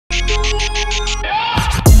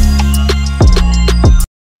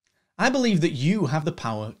I believe that you have the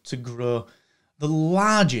power to grow the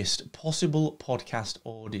largest possible podcast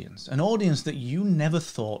audience, an audience that you never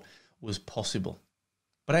thought was possible.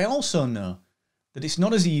 But I also know that it's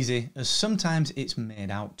not as easy as sometimes it's made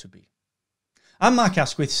out to be. I'm Mark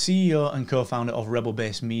Asquith, CEO and co-founder of Rebel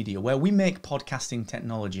Base Media, where we make podcasting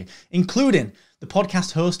technology, including the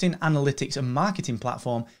podcast hosting, analytics and marketing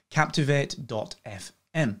platform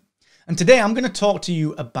Captivate.fm. And today I'm going to talk to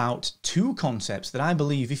you about two concepts that I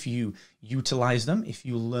believe if you utilize them, if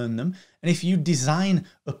you learn them, and if you design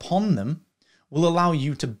upon them, will allow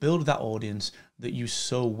you to build that audience that you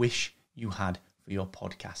so wish you had for your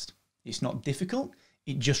podcast. It's not difficult.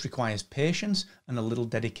 It just requires patience and a little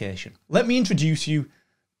dedication. Let me introduce you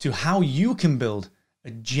to how you can build a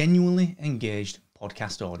genuinely engaged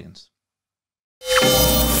podcast audience.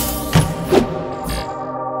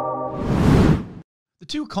 The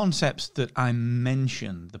two concepts that I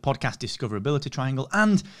mentioned, the podcast discoverability triangle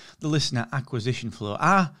and the listener acquisition flow,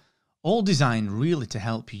 are all designed really to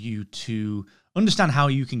help you to understand how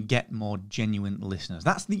you can get more genuine listeners.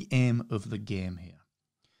 That's the aim of the game here.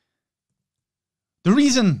 The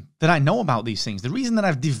reason that I know about these things, the reason that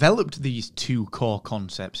I've developed these two core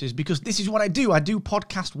concepts is because this is what I do. I do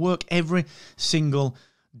podcast work every single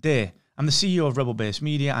day. I'm the CEO of Rebel Base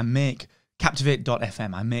Media. I make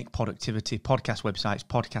Captivate.fm. I make productivity, podcast websites,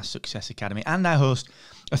 podcast success academy, and I host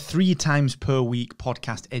a 3 times per week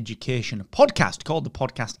podcast education podcast called the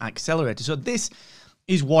Podcast Accelerator. So this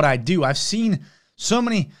is what I do. I've seen so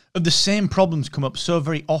many of the same problems come up so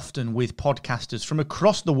very often with podcasters from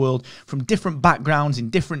across the world, from different backgrounds, in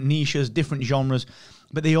different niches, different genres,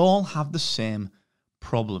 but they all have the same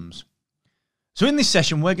problems. So in this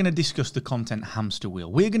session, we're going to discuss the content hamster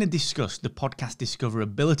wheel. We're going to discuss the podcast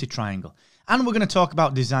discoverability triangle, and we're going to talk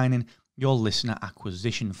about designing your listener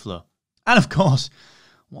acquisition flow. And of course,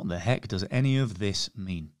 what the heck does any of this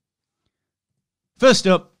mean? First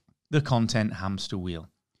up, the content hamster wheel,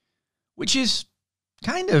 which is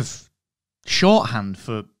kind of shorthand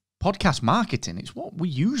for podcast marketing. It's what we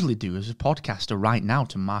usually do as a podcaster right now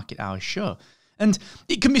to market our show. And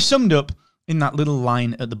it can be summed up in that little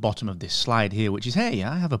line at the bottom of this slide here, which is, hey,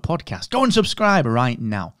 I have a podcast. Go and subscribe right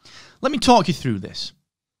now. Let me talk you through this.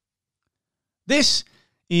 This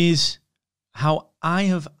is how I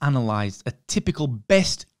have analyzed a typical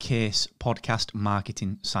best case podcast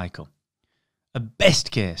marketing cycle. A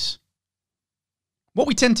best case. What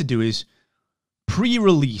we tend to do is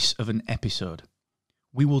pre-release of an episode,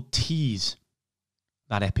 we will tease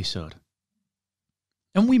that episode.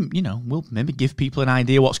 And we'll maybe give people an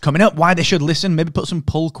idea what's coming up, why they should listen, maybe put some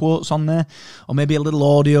pull quotes on there, or maybe a little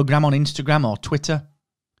audiogram on Instagram or Twitter.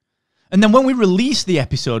 And then when we release the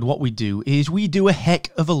episode, what we do is we do a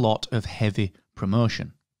heck of a lot of heavy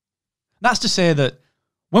promotion. That's to say that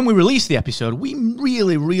when we release the episode, we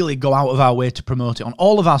really, really go out of our way to promote it on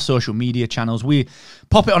all of our social media channels. We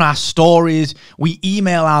pop it on our stories, we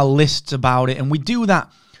email our lists about it, and we do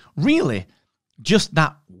that really just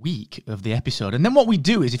that week of the episode. And then what we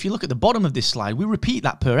do is, if you look at the bottom of this slide, we repeat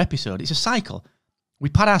that per episode. It's a cycle. We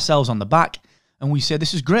pat ourselves on the back and we say,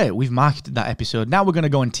 this is great. We've marketed that episode. Now we're going to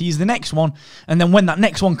go and tease the next one. And then when that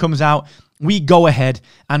next one comes out, we go ahead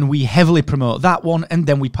and we heavily promote that one, and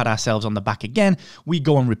then we pat ourselves on the back again. We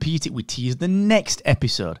go and repeat it. We tease the next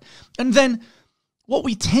episode. And then what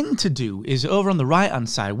we tend to do is, over on the right-hand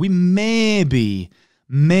side, we maybe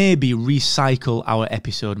recycle our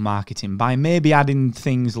episode marketing by maybe adding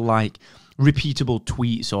things like repeatable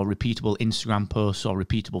tweets or repeatable Instagram posts or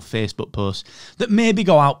repeatable Facebook posts that maybe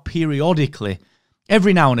go out periodically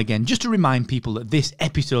every now and again, just to remind people that this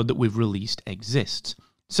episode that we've released exists.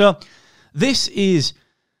 So this is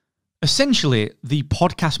essentially the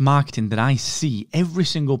podcast marketing that I see every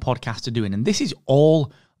single podcaster doing, and this is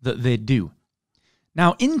all that they do.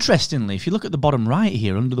 Now, interestingly, if you look at the bottom right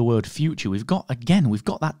here under the word future, we've got that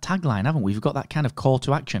tagline, haven't we? We've got that kind of call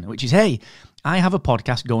to action, which is, hey, I have a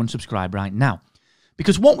podcast, go and subscribe right now.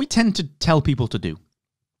 Because what we tend to tell people to do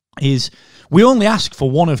is we only ask for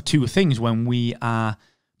one of two things when we are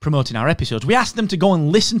promoting our episodes. We ask them to go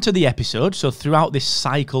and listen to the episode. So throughout this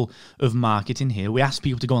cycle of marketing here, we ask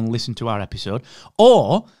people to go and listen to our episode.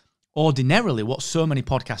 Or ordinarily, what so many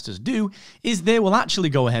podcasters do is they will actually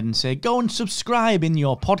go ahead and say, go and subscribe in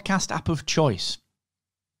your podcast app of choice.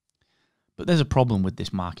 But there's a problem with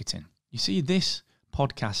this marketing. You see, this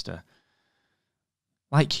podcaster,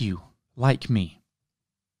 like you, like me,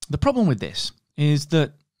 the problem with this is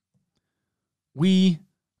that we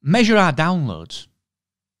measure our downloads,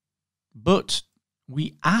 but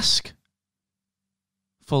we ask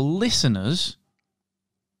for listeners,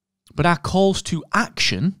 but our calls to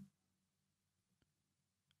action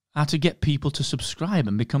are to get people to subscribe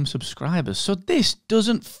and become subscribers. So this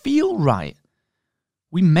doesn't feel right.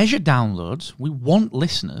 We measure downloads, we want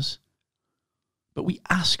listeners, but we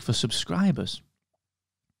ask for subscribers.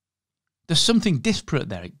 There's something disparate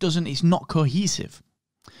there. It's not cohesive.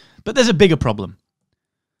 But there's a bigger problem.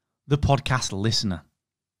 The podcast listener.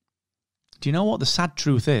 Do you know what the sad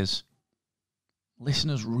truth is?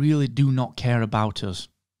 Listeners really do not care about us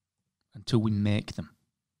until we make them.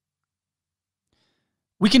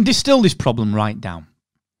 We can distill this problem right down.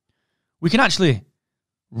 We can actually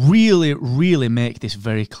really make this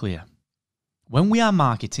very clear. When we are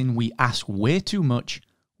marketing, we ask way too much,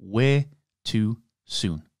 way too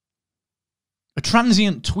soon. A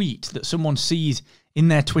transient tweet that someone sees in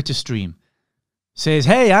their Twitter stream says,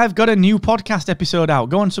 hey, I've got a new podcast episode out.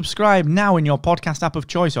 Go and subscribe now in your podcast app of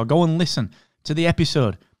choice, or go and listen to the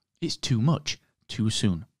episode. It's too much, too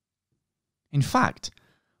soon. In fact,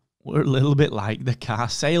 we're a little bit like the car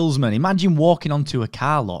salesman. Imagine walking onto a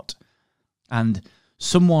car lot and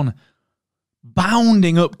someone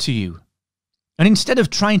bounding up to you. And instead of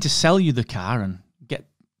trying to sell you the car and get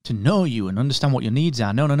to know you and understand what your needs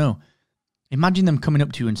are, no. Imagine them coming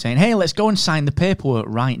up to you and saying, hey, let's go and sign the paperwork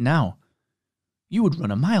right now. You would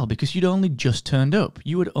run a mile because you'd only just turned up.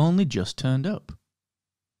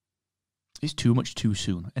 It's too much too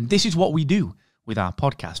soon. And this is what we do with our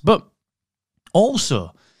podcast. But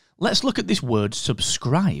also, let's look at this word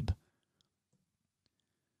subscribe.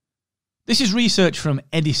 This is research from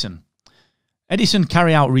Edison. Edison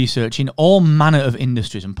carry out research in all manner of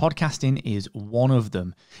industries, and podcasting is one of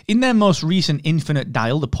them. In their most recent Infinite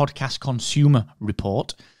Dial, the Podcast Consumer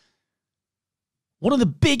Report, one of the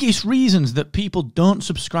biggest reasons that people don't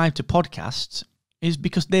subscribe to podcasts is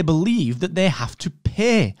because they believe that they have to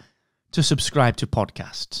pay to subscribe to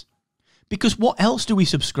podcasts. Because what else do we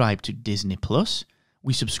subscribe to? Disney Plus,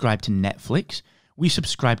 we subscribe to Netflix, we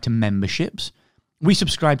subscribe to memberships, we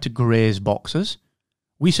subscribe to Grey's boxes,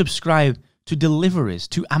 we subscribe to deliveries,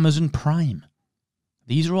 to Amazon Prime.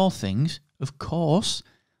 These are all things, of course,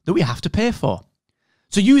 that we have to pay for.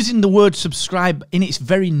 So using the word subscribe in its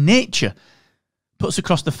very nature puts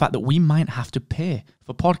across the fact that we might have to pay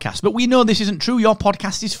for podcasts. But we know this isn't true. Your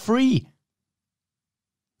podcast is free.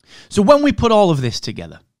 So when we put all of this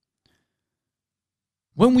together,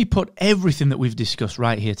 when we put everything that we've discussed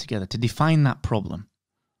right here together to define that problem,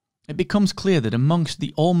 it becomes clear that amongst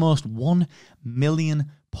the almost 1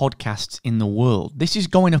 million podcasts in the world, this is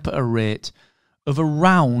going up at a rate of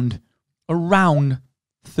around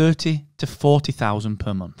 30 to 40,000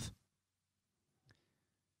 per month.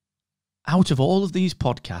 Out of all of these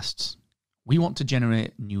podcasts, we want to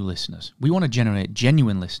generate new listeners. We want to generate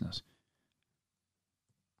genuine listeners.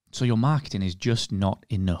 So your marketing is just not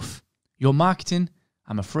enough. Your marketing,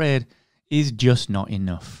 I'm afraid, is just not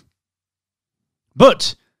enough.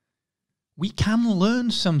 But we can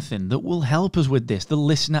learn something that will help us with this, the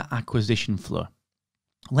listener acquisition flow.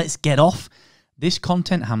 Let's get off this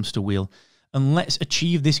content hamster wheel and let's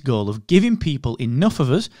achieve this goal of giving people enough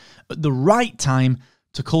of us at the right time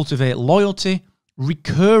to cultivate loyalty,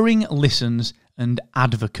 recurring listens, and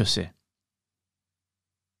advocacy.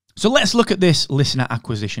 So let's look at this listener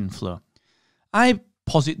acquisition flow. I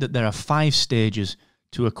posit that there are 5 stages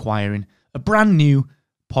to acquiring a brand new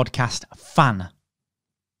podcast fan.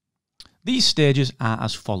 These stages are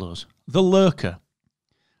as follows: the lurker,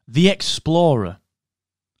 the explorer,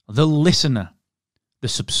 the listener, the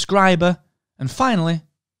subscriber, and finally,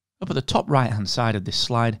 up at the top right-hand side of this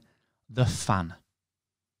slide, the fan.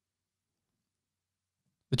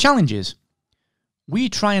 The challenge is, we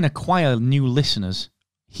try and acquire new listeners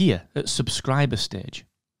here at subscriber stage.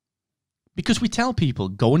 Because we tell people,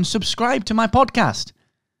 go and subscribe to my podcast.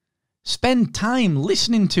 Spend time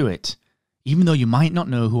listening to it, even though you might not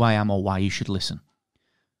know who I am or why you should listen.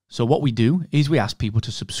 So what we do is we ask people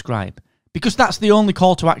to subscribe, because that's the only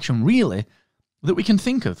call to action, really, that we can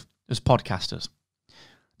think of as podcasters.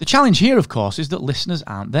 The challenge here, of course, is that listeners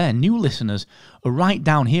aren't there. New listeners are right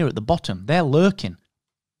down here at the bottom. They're lurking.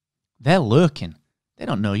 They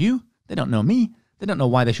don't know you. They don't know me. They don't know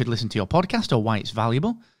why they should listen to your podcast or why it's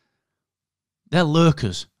valuable. They're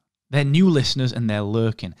lurkers. They're new listeners and they're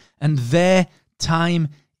lurking. And their time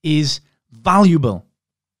is valuable.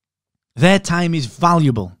 Their time is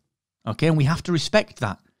valuable. Okay, and we have to respect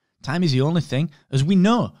that. Time is the only thing, as we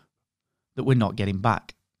know, that we're not getting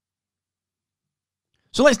back.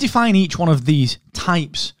 So let's define each one of these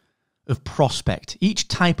types of prospect, each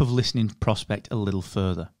type of listening prospect a little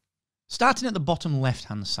further. Starting at the bottom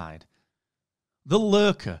left-hand side, the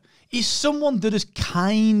lurker is someone that has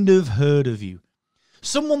kind of heard of you.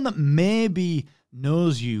 Someone that maybe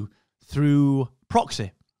knows you through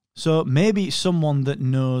proxy, So maybe it's someone that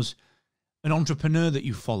knows an entrepreneur that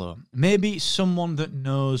you follow. Maybe it's someone that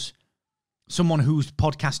knows someone whose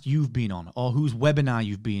podcast you've been on, or whose webinar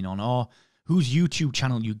you've been on, or whose YouTube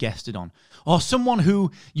channel you guested on, or someone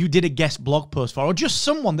who you did a guest blog post for, or just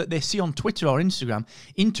someone that they see on Twitter or Instagram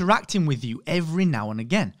interacting with you every now and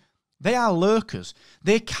again. They are lurkers.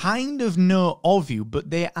 They kind of know of you, but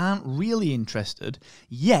they aren't really interested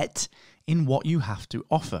yet in what you have to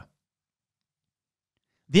offer.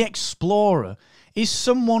 The explorer is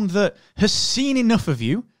someone that has seen enough of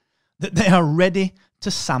you that they are ready to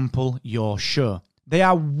sample your show. They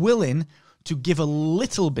are willing to give a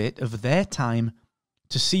little bit of their time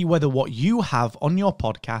to see whether what you have on your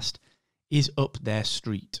podcast is up their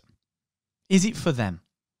street. Is it for them?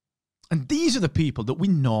 And these are the people that we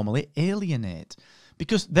normally alienate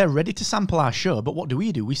because they're ready to sample our show. But what do?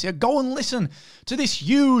 We say, go and listen to this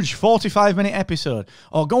huge 45-minute episode,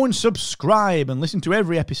 or go and subscribe and listen to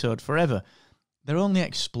every episode forever. They're only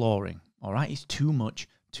exploring, all right? It's too much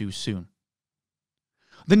too soon.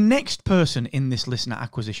 The next person in this listener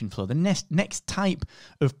acquisition flow, the next type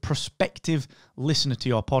of prospective listener to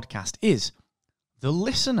your podcast is the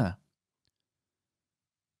listener.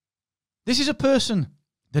 This is a person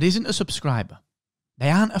that isn't a subscriber. They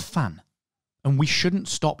aren't a fan. And we shouldn't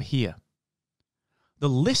stop here. The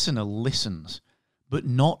listener listens, but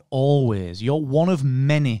not always. You're one of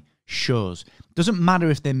many shows. Doesn't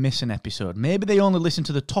matter if they miss an episode. Maybe they only listen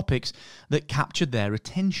to the topics that captured their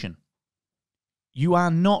attention. You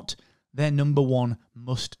are not their number one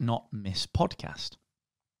must-not-miss podcast.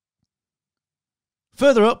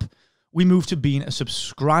 Further up, we move to being a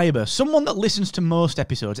subscriber, someone that listens to most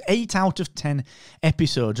episodes, 8 out of 10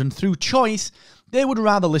 episodes, and through choice, they would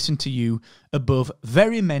rather listen to you above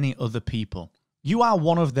very many other people. You are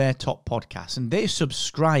one of their top podcasts, and they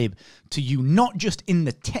subscribe to you not just in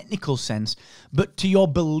the technical sense, but to your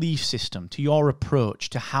belief system, to your approach,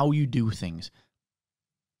 to how you do things.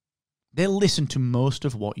 They listen to most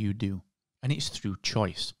of what you do, and it's through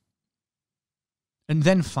choice. And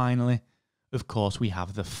then finally, of course, we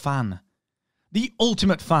have the fan. The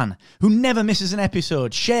ultimate fan who never misses an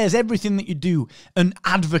episode, shares everything that you do, and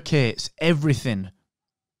advocates everything.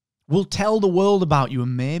 Will tell the world about you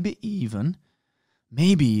and maybe even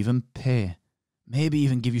pay. Maybe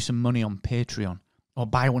even give you some money on Patreon, or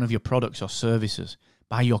buy one of your products or services,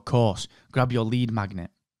 buy your course, grab your lead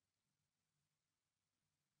magnet.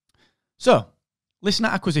 So, listener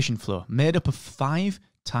acquisition flow, made up of 5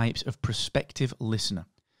 types of prospective listener.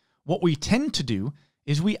 What we tend to do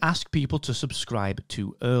is we ask people to subscribe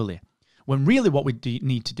too early, when really what we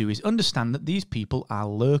need to do is understand that these people are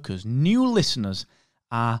lurkers. New listeners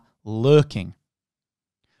are lurking.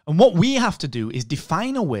 And what we have to do is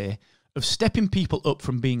define a way of stepping people up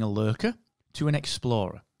from being a lurker to an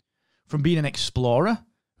explorer. From being an explorer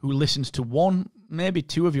who listens to 1, maybe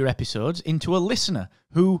 2 of your episodes, into a listener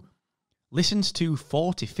who listens to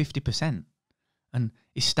 40, 50% and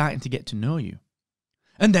is starting to get to know you.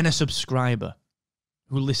 And then a subscriber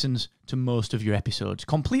who listens to most of your episodes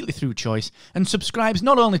completely through choice and subscribes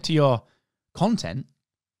not only to your content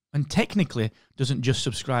and technically doesn't just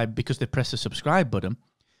subscribe because they press the subscribe button,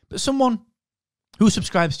 but someone who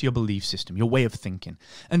subscribes to your belief system, your way of thinking.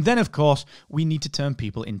 And then, of course, we need to turn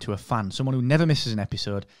people into a fan, someone who never misses an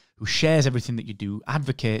episode, who shares everything that you do,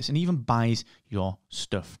 advocates, and even buys your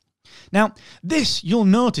stuff. Now, this you'll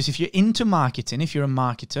notice if you're into marketing, if you're a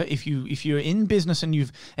marketer, if you're in business and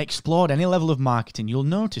you've explored any level of marketing, you'll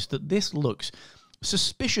notice that this looks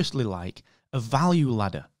suspiciously like a value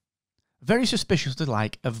ladder. Very suspiciously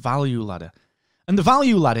like a value ladder. And the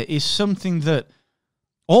value ladder is something that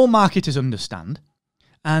all marketers understand,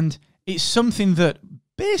 and it's something that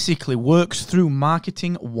basically works through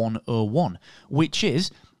Marketing 101, which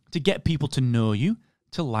is to get people to know you,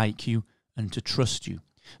 to like you, and to trust you.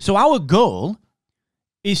 So our goal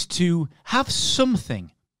is to have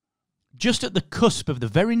something just at the cusp of the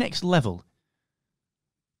very next level,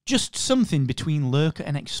 just something between lurker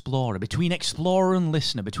and explorer, between explorer and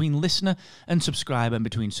listener, between listener and subscriber, and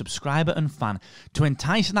between subscriber and fan, to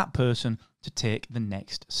entice that person to take the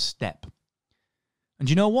next step. And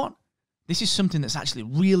you know what? This is something that's actually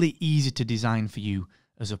really easy to design for you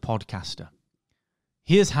as a podcaster.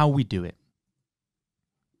 Here's how we do it.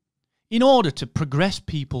 In order to progress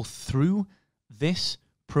people through this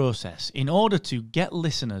process, in order to get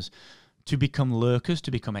listeners to become lurkers,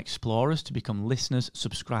 to become explorers, to become listeners,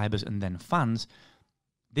 subscribers, and then fans,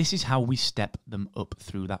 this is how we step them up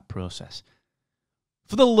through that process.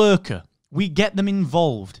 For the lurker, we get them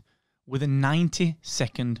involved with a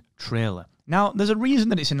 90-second trailer. Now, there's a reason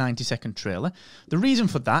that it's a 90-second trailer. The reason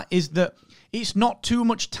for that is that it's not too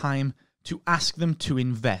much time to ask them to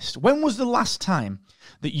invest. When was the last time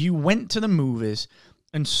that you went to the movies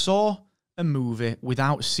and saw a movie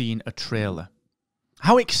without seeing a trailer?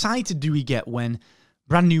 How excited do we get when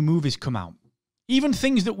brand new movies come out? Even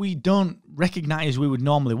things that we don't recognize we would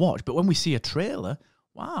normally watch, but when we see a trailer,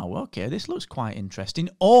 wow, okay, this looks quite interesting.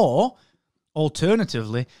 Or,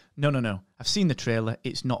 alternatively, no, I've seen the trailer,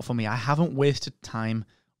 it's not for me. I haven't wasted time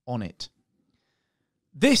on it.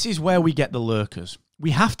 This is where we get the lurkers.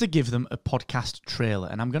 We have to give them a podcast trailer,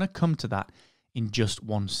 and I'm going to come to that in just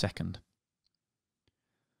 1 second.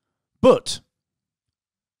 But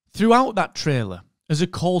throughout that trailer, as a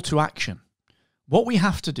call to action, what we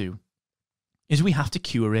have to do is we have to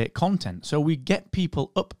curate content. So we get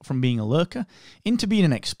people up from being a lurker into being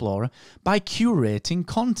an explorer by curating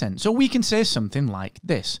content. So we can say something like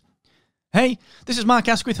this. Hey, this is Mark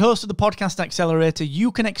Asquith, host of the Podcast Accelerator.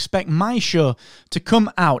 You can expect my show to come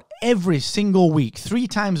out every single week, 3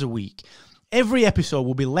 times a week. Every episode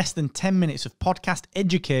will be less than 10 minutes of podcast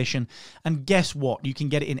education. And guess what? You can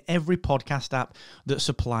get it in every podcast app that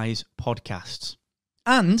supplies podcasts.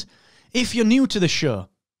 And if you're new to the show,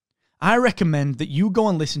 I recommend that you go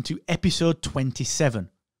and listen to episode 27,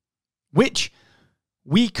 which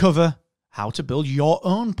we cover how to build your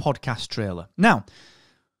own podcast trailer. Now,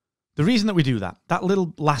 the reason that we do that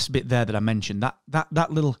little last bit there that I mentioned,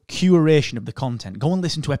 that little curation of the content, go and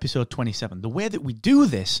listen to episode 27. The way that we do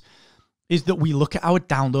this is that we look at our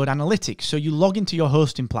download analytics. So you log into your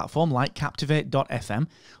hosting platform like Captivate.fm,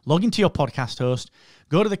 log into your podcast host,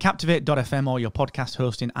 go to the Captivate.fm or your podcast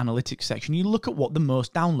hosting analytics section. You look at what the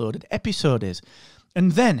most downloaded episode is.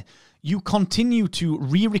 And then you continue to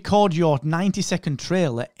re-record your 90-second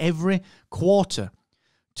trailer every quarter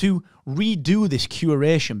to redo this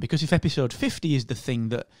curation, because if episode 50 is the thing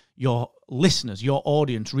that your listeners, your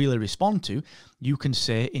audience really respond to, you can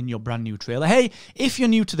say in your brand new trailer, hey, if you're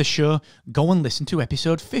new to the show, go and listen to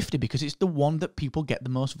episode 50 because it's the one that people get the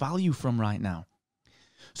most value from right now.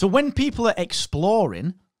 So when people are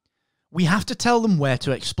exploring, we have to tell them where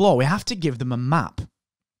to explore. We have to give them a map.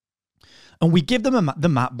 And we give them the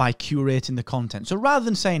map by curating the content. So rather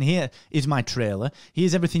than saying, here is my trailer,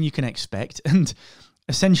 here's everything you can expect, and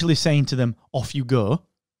essentially saying to them, off you go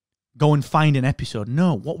and find an episode.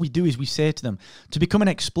 No, what we do is we say to them, to become an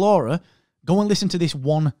explorer, go and listen to this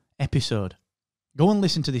one episode. Go and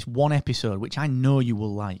listen to this one episode, which I know you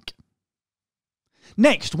will like.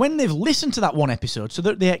 Next, when they've listened to that one episode, so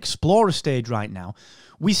they're at the explorer stage right now,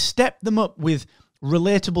 we step them up with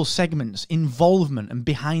relatable segments, involvement, and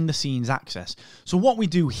behind-the-scenes access. So what we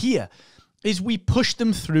do here is we push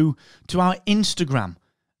them through to our Instagram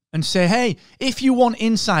and say, hey, if you want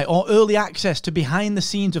insight or early access to behind the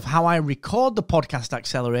scenes of how I record the Podcast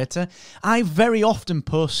Accelerator, I very often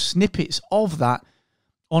post snippets of that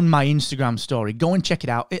on my Instagram story. Go and check it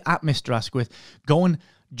out at Mr. Asquith. Go and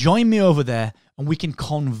join me over there and we can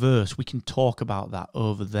converse. We can talk about that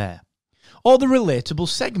over there. Or the relatable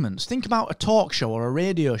segments. Think about a talk show or a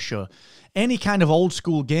radio show, any kind of old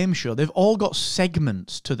school game show. They've all got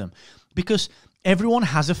segments to them because everyone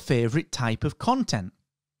has a favorite type of content.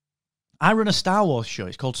 I run a Star Wars show.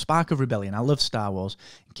 It's called Spark of Rebellion. I love Star Wars.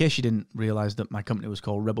 In case you didn't realize that my company was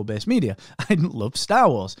called Rebel Base Media, I love Star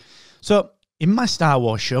Wars. So in my Star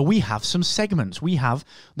Wars show, we have some segments. We have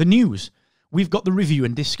the news. We've got the review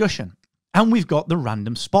and discussion. And we've got the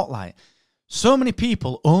random spotlight. So many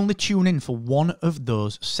people only tune in for one of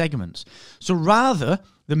those segments. So rather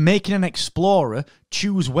than making an explorer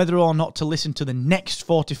choose whether or not to listen to the next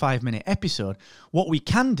 45-minute episode, what we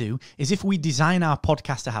can do is if we design our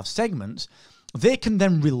podcast to have segments, they can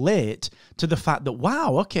then relate to the fact that,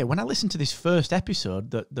 wow, okay, when I listened to this first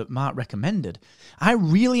episode that Mark recommended, I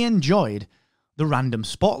really enjoyed the random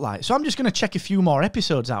spotlight. So I'm just going to check a few more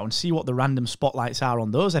episodes out and see what the random spotlights are on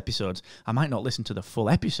those episodes. I might not listen to the full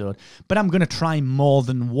episode, but I'm going to try more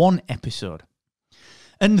than one episode.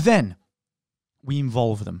 And then we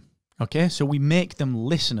involve them, okay? So we make them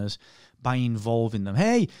listeners by involving them.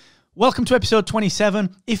 Hey, welcome to episode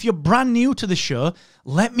 27. If you're brand new to the show,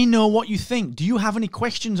 let me know what you think. Do you have any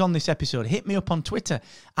questions on this episode? Hit me up on Twitter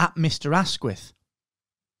at Mr. Asquith.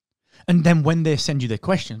 And then when they send you their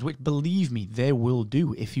questions, which believe me, they will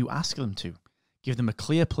do if you ask them to, give them a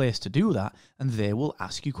clear place to do that, and they will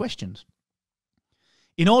ask you questions.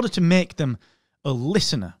 In order to make them a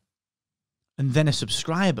listener and then a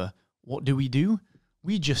subscriber, what do?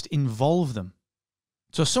 We just involve them.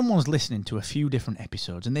 So someone's listening to a few different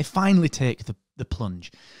episodes and they finally take the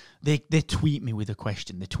plunge. They tweet me with a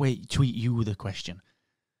question. They tweet you with a question.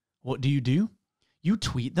 What do? You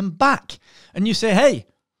tweet them back and you say, hey,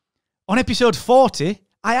 on episode 40,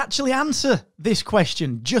 I actually answer this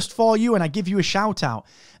question just for you and I give you a shout out.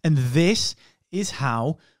 And this is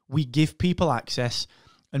how we give people access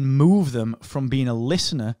and move them from being a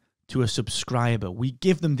listener to a subscriber. We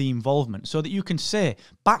give them the involvement so that you can say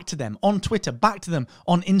back to them on Twitter, back to them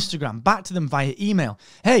on Instagram, back to them via email.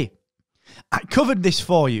 Hey, I covered this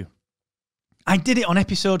for you. I did it on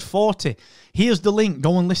episode 40. Here's the link.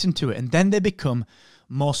 Go and listen to it. And then they become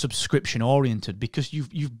more subscription oriented because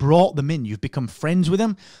you've brought them in. You've become friends with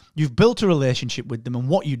them. You've built a relationship with them. And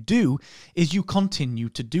what you do is you continue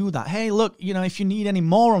to do that. Hey, look, if you need any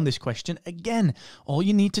more on this question, again, all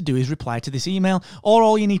you need to do is reply to this email, or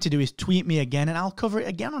all you need to do is tweet me again and I'll cover it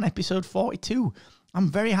again on episode 42.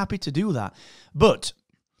 I'm very happy to do that. But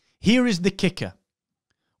here is the kicker.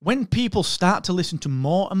 When people start to listen to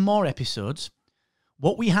more and more episodes,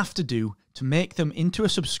 what we have to do to make them into a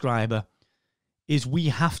subscriber is we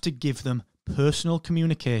have to give them personal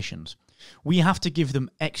communications. We have to give them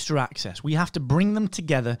extra access. We have to bring them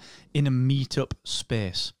together in a meetup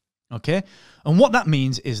space, okay? And what that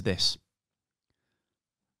means is this.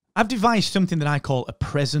 I've devised something that I call a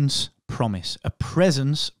presence promise. A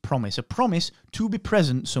presence promise. A promise to be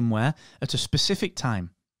present somewhere at a specific time,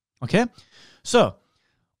 okay? So,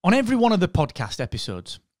 on every one of the podcast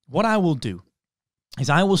episodes, what I will do is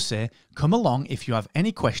I will say, come along if you have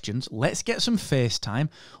any questions. Let's get some FaceTime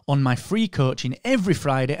on my free coaching every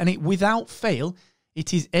Friday. And without fail,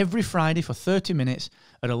 it is every Friday for 30 minutes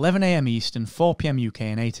at 11 a.m. Eastern, 4 p.m. UK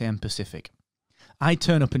and 8 a.m. Pacific. I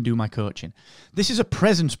turn up and do my coaching. This is a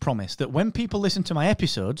presence promise that when people listen to my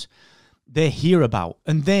episodes, they hear about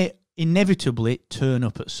and they inevitably turn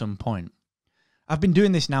up at some point. I've been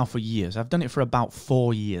doing this now for years. I've done it for about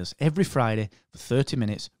 4 years. Every Friday for 30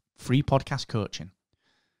 minutes, free podcast coaching.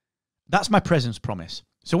 That's my presence promise.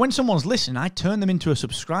 So when someone's listening, I turn them into a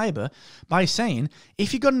subscriber by saying,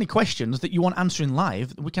 if you've got any questions that you want answering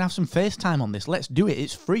live, we can have some FaceTime on this. Let's do it.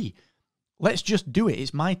 It's free. Let's just do it.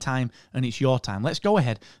 It's my time and it's your time. Let's go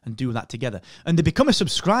ahead and do that together. And they become a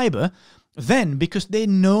subscriber then because they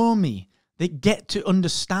know me. They get to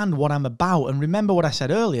understand what I'm about. And remember what I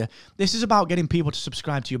said earlier, this is about getting people to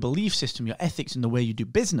subscribe to your belief system, your ethics, and the way you do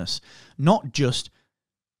business, not just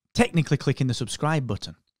technically clicking the subscribe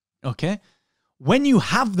button. Okay? When you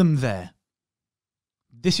have them there,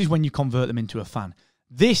 this is when you convert them into a fan.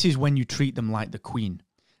 This is when you treat them like the queen.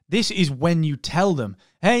 This is when you tell them,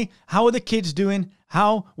 hey, how are the kids doing?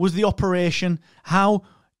 How was the operation? How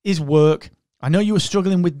is work? I know you were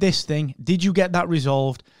struggling with this thing. Did you get that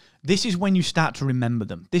resolved? This is when you start to remember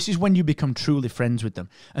them. This is when you become truly friends with them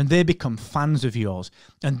and they become fans of yours.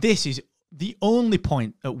 And this is the only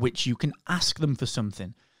point at which you can ask them for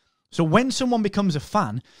something. So when someone becomes a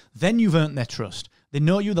fan, then you've earned their trust. They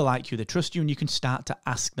know you, they like you, they trust you, and you can start to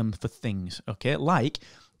ask them for things, okay? Like, do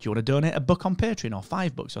you want to donate a buck on Patreon, or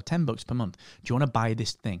 $5 or $10 per month? Do you want to buy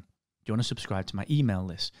this thing? Do you want to subscribe to my email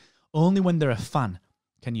list? Only when they're a fan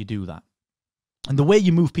can you do that. And the way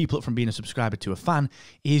you move people up from being a subscriber to a fan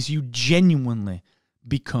is you genuinely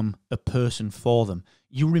become a person for them.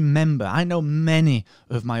 You remember, I know many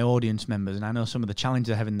of my audience members, and I know some of the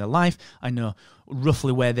challenges they have in their life. I know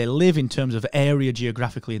roughly where they live in terms of area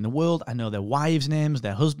geographically in the world. I know their wives' names,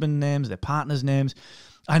 their husband names, their partners' names.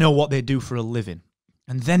 I know what they do for a living.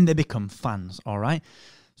 And then they become fans, all right?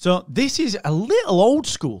 So this is a little old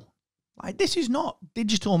school. Like, this is not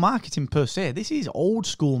digital marketing per se. This is old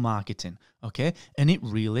school marketing, okay? And it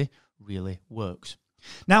really, really works.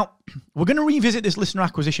 Now, we're going to revisit this listener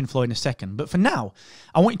acquisition flow in a second, but for now,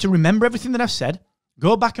 I want you to remember everything that I've said,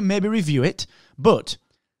 go back and maybe review it, but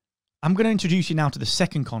I'm going to introduce you now to the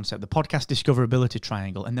second concept, the podcast discoverability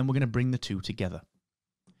triangle, and then we're going to bring the two together.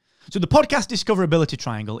 So the podcast discoverability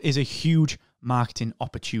triangle is a huge marketing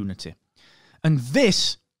opportunity, and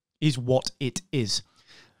this is what it is.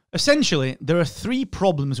 Essentially, there are 3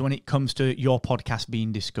 problems when it comes to your podcast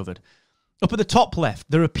being discovered. Up at the top left,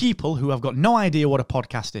 there are people who have got no idea what a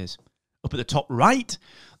podcast is. Up at the top right,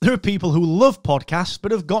 there are people who love podcasts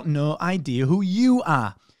but have got no idea who you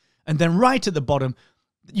are. And then right at the bottom,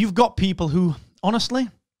 you've got people who, honestly,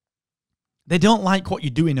 they don't like what you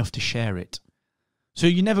do enough to share it. So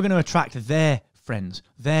you're never going to attract their friends,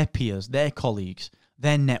 their peers, their colleagues,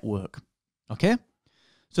 their network. Okay?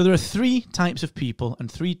 So there are 3 types of people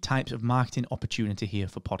and 3 types of marketing opportunity here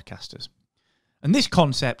for podcasters. And this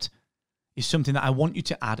concept is something that I want you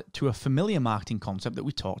to add to a familiar marketing concept that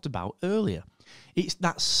we talked about earlier. It's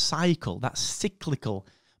that cycle, that cyclical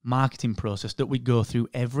marketing process that we go through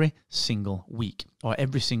every single week or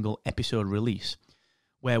every single episode release,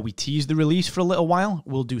 where we tease the release for a little while,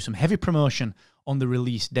 we'll do some heavy promotion on the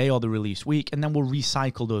release day or the release week, and then we'll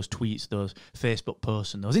recycle those tweets, those Facebook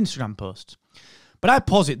posts, and those Instagram posts. But I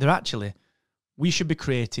posit that actually we should be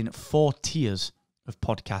creating 4 tiers of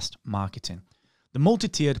podcast marketing. The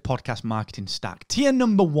multi-tiered podcast marketing stack. Tier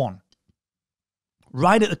number 1,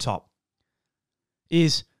 right at the top,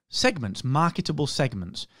 is segments, marketable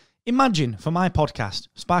segments. Imagine for my podcast,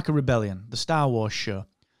 Spark of Rebellion, the Star Wars show,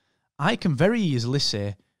 I can very easily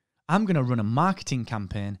say, I'm going to run a marketing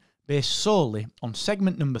campaign based solely on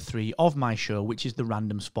segment number 3 of my show, which is the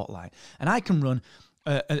Random Spotlight. And I can run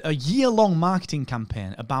a year-long marketing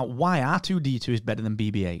campaign about why R2-D2 is better than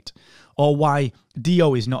BB-8, or why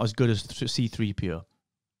Dio is not as good as C-3PO.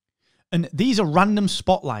 And these are random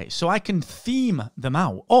spotlights, so I can theme them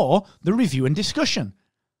out, or the review and discussion.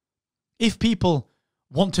 If people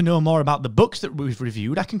want to know more about the books that we've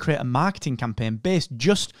reviewed, I can create a marketing campaign based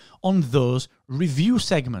just on those review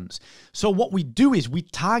segments. So what we do is we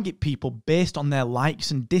target people based on their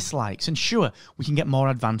likes and dislikes. And sure, we can get more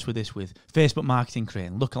advanced with this with Facebook marketing,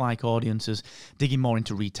 creating lookalike audiences, digging more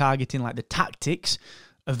into retargeting. Like the tactics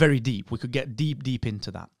are very deep. We could get deep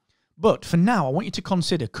into that. But for now, I want you to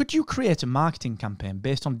consider, could you create a marketing campaign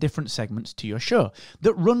based on different segments to your show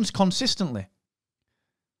that runs consistently?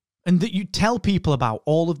 And that you tell people about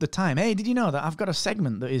all of the time. Hey, did you know that I've got a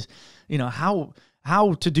segment that is,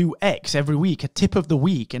 how to do X every week, a tip of the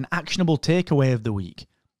week, an actionable takeaway of the week,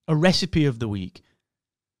 a recipe of the week.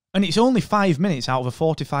 And it's only 5 minutes out of a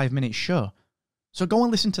 45-minute show. So go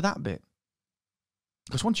and listen to that bit.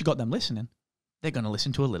 Because once you've got them listening, they're going to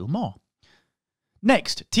listen to a little more.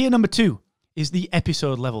 Next, tier number 2 is the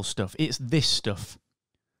episode level stuff. It's this stuff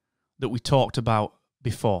that we talked about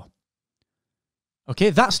before.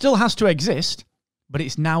 Okay, that still has to exist, but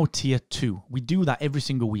it's now tier 2. We do that every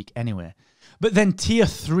single week anyway. But then tier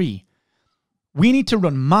 3, we need to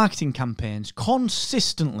run marketing campaigns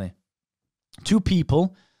consistently to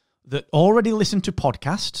people that already listen to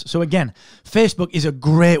podcasts. So again, Facebook is a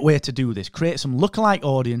great way to do this. Create some lookalike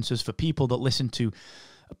audiences for people that listen to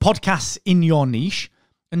podcasts in your niche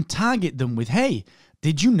and target them with, hey,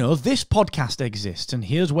 did you know this podcast exists? And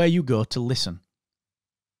here's where you go to listen.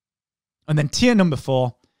 And then tier number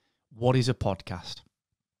 4, what is a podcast?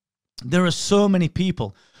 There are so many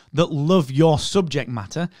people that love your subject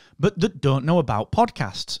matter, but that don't know about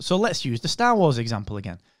podcasts. So let's use the Star Wars example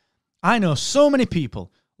again. I know so many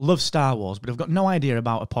people love Star Wars, but have got no idea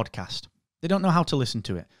about a podcast. They don't know how to listen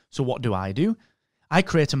to it. So what do? I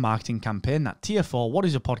create a marketing campaign, that tier 4, what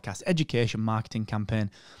is a podcast? Education marketing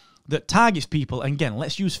campaign that targets people, and again,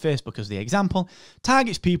 let's use Facebook as the example,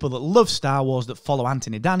 targets people that love Star Wars, that follow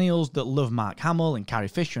Anthony Daniels, that love Mark Hamill and Carrie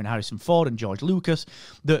Fisher and Harrison Ford and George Lucas,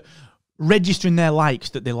 that register in their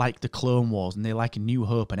likes that they like the Clone Wars and they like A New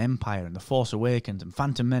Hope and Empire and The Force Awakens and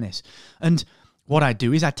Phantom Menace. And what I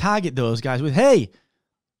do is I target those guys with, hey,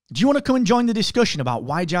 do you want to come and join the discussion about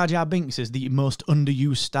why Jar Jar Binks is the most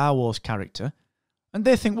underused Star Wars character? And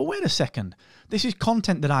they think, well, wait a second, this is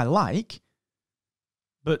content that I like,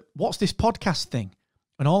 but what's this podcast thing?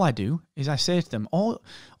 And all I do is I say to them, all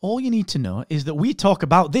you need to know is that we talk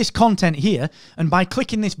about this content here, and by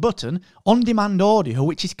clicking this button, on-demand audio,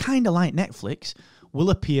 which is kind of like Netflix,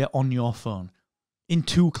 will appear on your phone in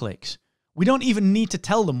 2 clicks. We don't even need to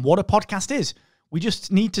tell them what a podcast is. We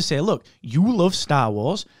just need to say, look, you love Star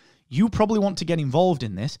Wars, you probably want to get involved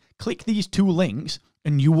in this, click these 2 links,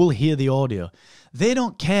 and you will hear the audio. They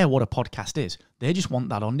don't care what a podcast is. They just want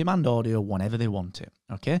that on-demand audio whenever they want it,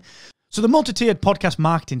 okay? So the multi-tiered podcast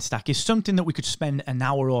marketing stack is something that we could spend an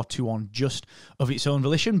hour or 2 on just of its own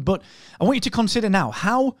volition, but I want you to consider now,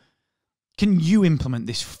 how can you implement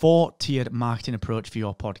this 4-tiered marketing approach for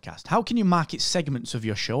your podcast? How can you market segments of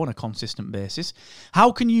your show on a consistent basis?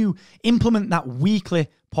 How can you implement that weekly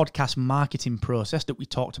podcast marketing process that we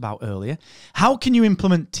talked about earlier? How can you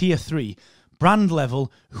implement tier 3, brand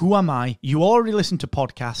level, who am I? You already listen to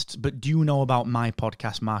podcasts, but do you know about my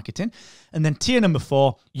podcast marketing? And then tier number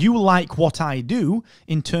 4, you like what I do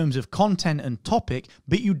in terms of content and topic,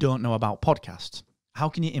 but you don't know about podcasts. How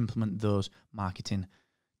can you implement those marketing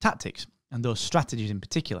tactics and those strategies in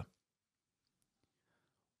particular?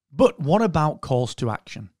 But what about calls to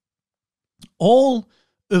action? All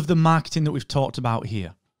of the marketing that we've talked about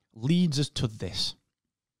here leads us to this.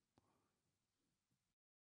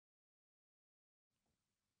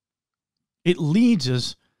 It leads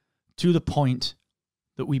us to the point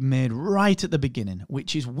that we made right at the beginning,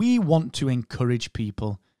 which is we want to encourage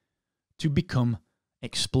people to become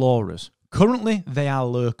explorers. Currently, they are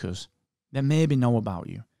lurkers. They maybe know about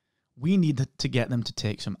you. We need to get them to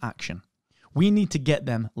take some action. We need to get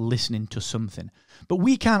them listening to something. But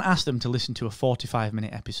we can't ask them to listen to a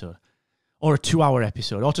 45-minute episode or a 2-hour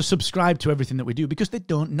episode or to subscribe to everything that we do because they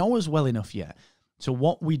don't know us well enough yet. So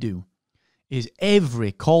what we do is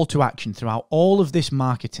every call to action throughout all of this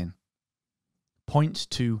marketing points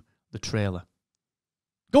to the trailer.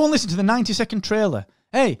 Go and listen to the 90-second trailer.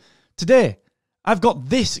 Hey, today I've got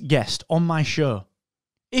this guest on my show.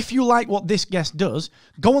 If you like what this guest does,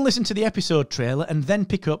 go and listen to the episode trailer and then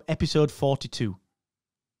pick up episode 42.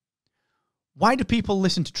 Why do people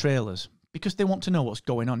listen to trailers? Because they want to know what's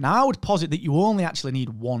going on. Now, I would posit that you only actually need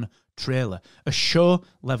one trailer, a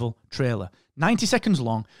show-level trailer, 90 seconds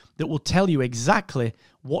long, that will tell you exactly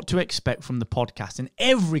what to expect from the podcast. And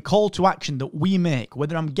every call to action that we make,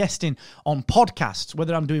 whether I'm guesting on podcasts,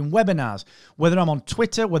 whether I'm doing webinars, whether I'm on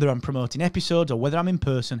Twitter, whether I'm promoting episodes, or whether I'm in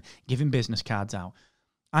person giving business cards out,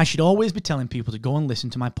 I should always be telling people to go and listen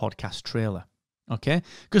to my podcast trailer. Okay?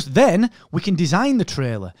 Because then we can design the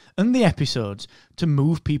trailer and the episodes to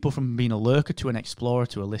move people from being a lurker to an explorer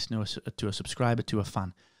to a listener to a subscriber to a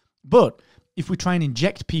fan. But if we try and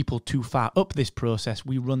inject people too far up this process,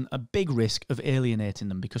 we run a big risk of alienating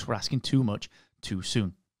them because we're asking too much too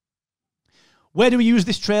soon. Where do we use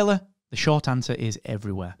this trailer? The short answer is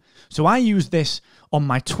everywhere. So I use this on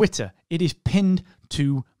my Twitter. It is pinned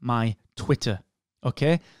to my Twitter.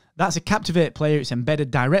 Okay? That's a Captivate player. It's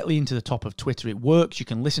embedded directly into the top of Twitter. It works. You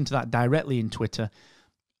can listen to that directly in Twitter.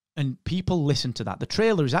 And people listen to that. The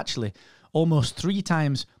trailer is actually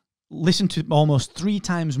listened to almost three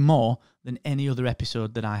times more than any other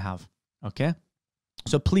episode that I have. Okay?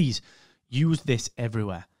 So please use this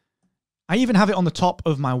everywhere. I even have it on the top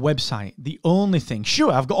of my website. The only thing,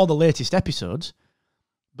 sure, I've got all the latest episodes,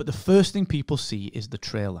 but the first thing people see is the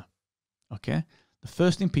trailer. Okay? The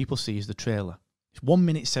first thing people see is the trailer. It's 1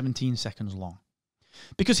 minute, 17 seconds long.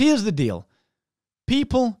 Because here's the deal.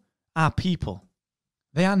 People are people.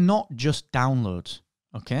 They are not just downloads,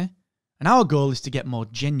 okay? And our goal is to get more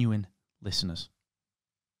genuine listeners.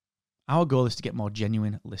 Our goal is to get more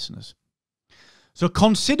genuine listeners. So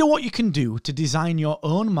consider what you can do to design your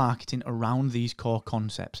own marketing around these core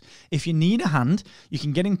concepts. If you need a hand, you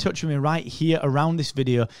can get in touch with me right here around this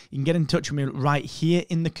video. You can get in touch with me right here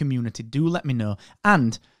in the community. Do let me know.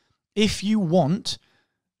 And if you want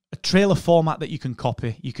a trailer format that you can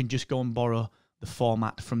copy, you can just go and borrow the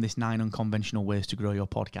format from this 9 Unconventional Ways to Grow Your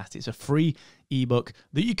Podcast. It's a free ebook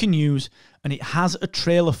that you can use, and it has a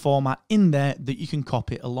trailer format in there that you can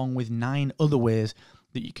copy along with 9 other ways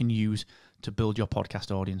that you can use to build your podcast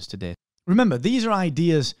audience today. Remember, these are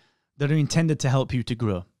ideas that are intended to help you to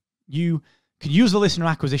grow. You can use the listener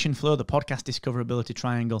acquisition flow, the podcast discoverability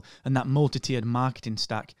triangle, and that multi-tiered marketing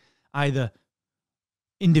stack either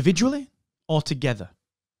individually or together.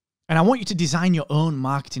 And I want you to design your own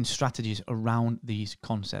marketing strategies around these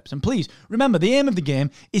concepts. And please, remember, the aim of the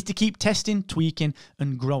game is to keep testing, tweaking,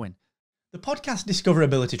 and growing. The podcast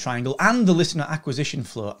discoverability triangle and the listener acquisition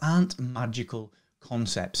flow aren't magical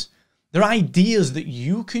concepts. They're ideas that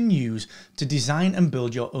you can use to design and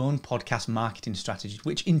build your own podcast marketing strategies,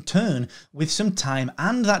 which in turn, with some time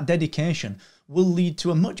and that dedication, will lead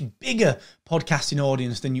to a much bigger podcasting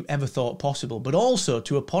audience than you ever thought possible, but also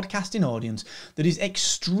to a podcasting audience that is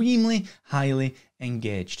extremely highly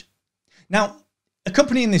engaged. Now,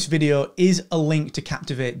 accompanying this video is a link to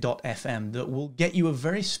Captivate.fm that will get you a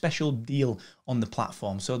very special deal on the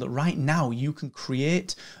platform so that right now you can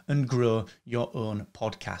create and grow your own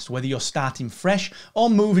podcast, whether you're starting fresh or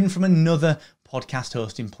moving from another podcast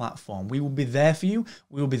hosting platform. We will be there for you.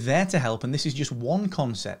 We will be there to help. And this is just one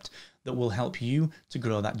concept that will help you to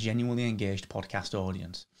grow that genuinely engaged podcast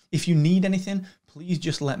audience. If you need anything, please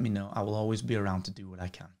just let me know. I will always be around to do what I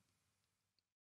can.